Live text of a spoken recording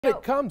When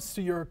it comes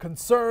to your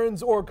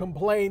concerns or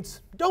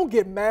complaints, don't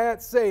get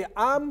mad. Say,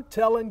 I'm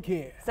telling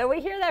Ken. So we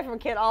hear that from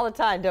Ken all the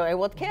time, don't we?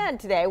 Well, Ken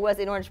today was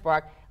in Orange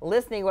Park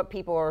listening to what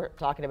people were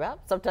talking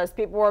about. Sometimes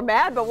people were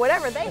mad, but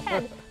whatever. They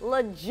had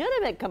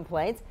legitimate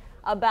complaints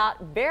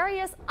about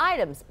various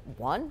items.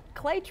 One,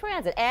 Clay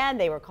Transit, and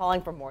they were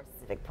calling for more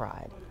civic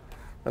pride.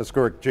 That's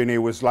correct, Ginny. It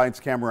was lights,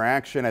 camera,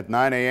 action at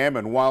 9 a.m.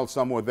 and while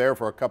some were there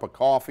for a cup of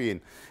coffee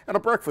and a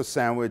breakfast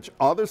sandwich,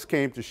 others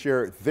came to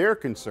share their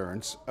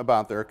concerns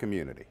about their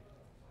community.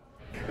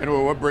 And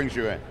what brings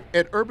you in?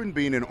 At Urban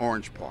Bean in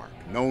Orange Park,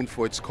 known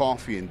for its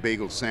coffee and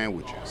bagel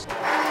sandwiches.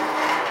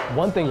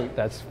 One thing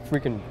that's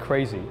freaking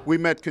crazy. We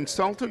met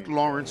consultant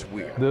Lawrence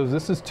Weur.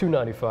 This is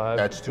 $2.95.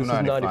 That's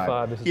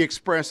 $2.95. He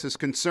expressed his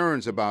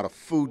concerns about a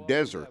food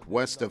desert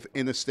west of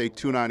Interstate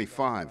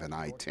 295 and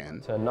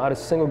I-10. So not a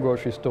single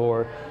grocery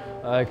store.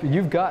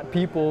 You've got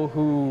people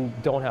who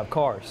don't have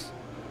cars.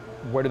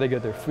 Where do they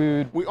get their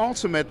food? We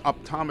also met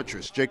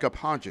optometrist Jacob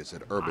Hodges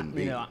at Urban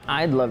Bean.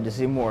 I'd love to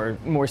see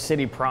more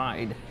city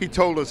pride. He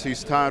told us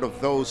he's tired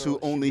of those who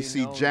only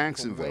see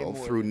Jacksonville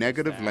through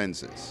negative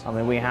lenses. I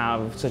mean, we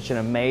have such an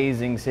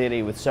amazing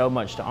city with so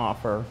much to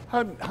offer.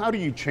 How do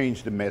you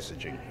change the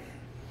messaging?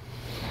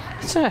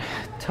 It's a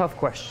tough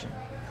question.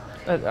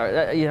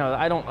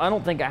 I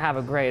don't think I have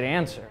a great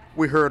answer.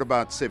 We heard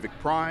about civic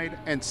pride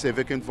and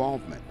civic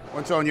involvement.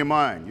 What's on your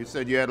mind? You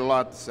said you had a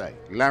lot to say.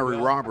 Larry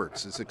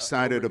Roberts is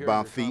excited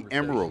about the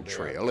Emerald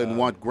Trail and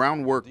what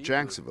Groundwork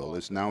Jacksonville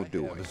is now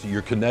doing.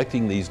 You're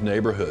connecting these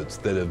neighborhoods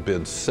that have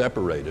been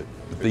separated.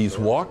 These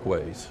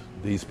walkways,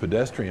 these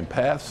pedestrian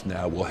paths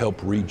now will help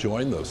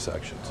rejoin those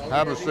sections.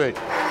 Have a seat.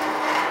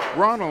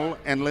 Ronald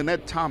and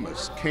Lynette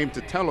Thomas came to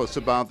tell us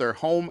about their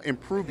home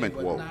improvement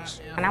woes.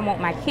 And I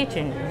want my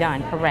kitchen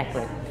done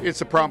correctly.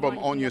 It's a problem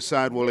On Your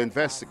Side will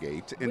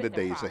investigate in the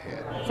days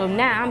ahead. So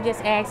now I'm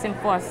just asking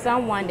for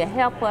someone to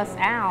help us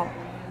out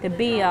to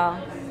be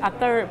a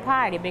third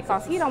party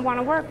because he don't want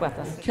to work with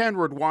us. Ken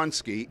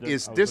Radwanski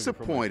is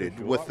disappointed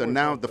with the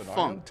now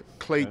defunct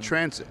Clay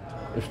Transit.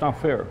 It's not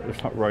fair.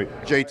 It's not right.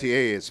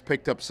 JTA has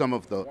picked up some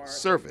of the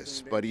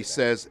service, but he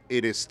says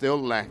it is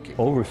still lacking.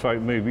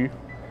 Oversight maybe,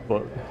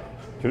 but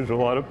there's a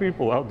lot of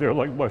people out there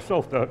like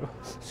myself that,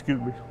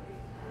 excuse me,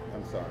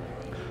 I'm sorry,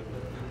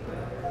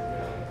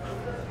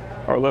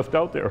 are left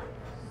out there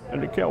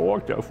and they can't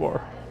walk that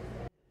far.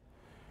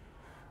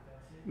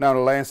 Now,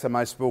 the last time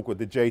I spoke with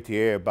the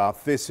JTA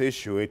about this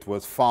issue, it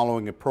was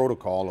following a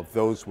protocol of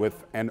those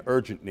with an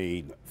urgent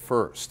need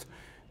first.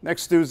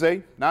 Next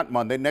Tuesday, not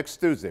Monday, next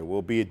Tuesday,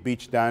 we'll be at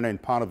Beach Diner in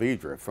Ponte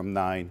Vedra from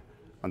 9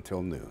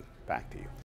 until noon. Back to you.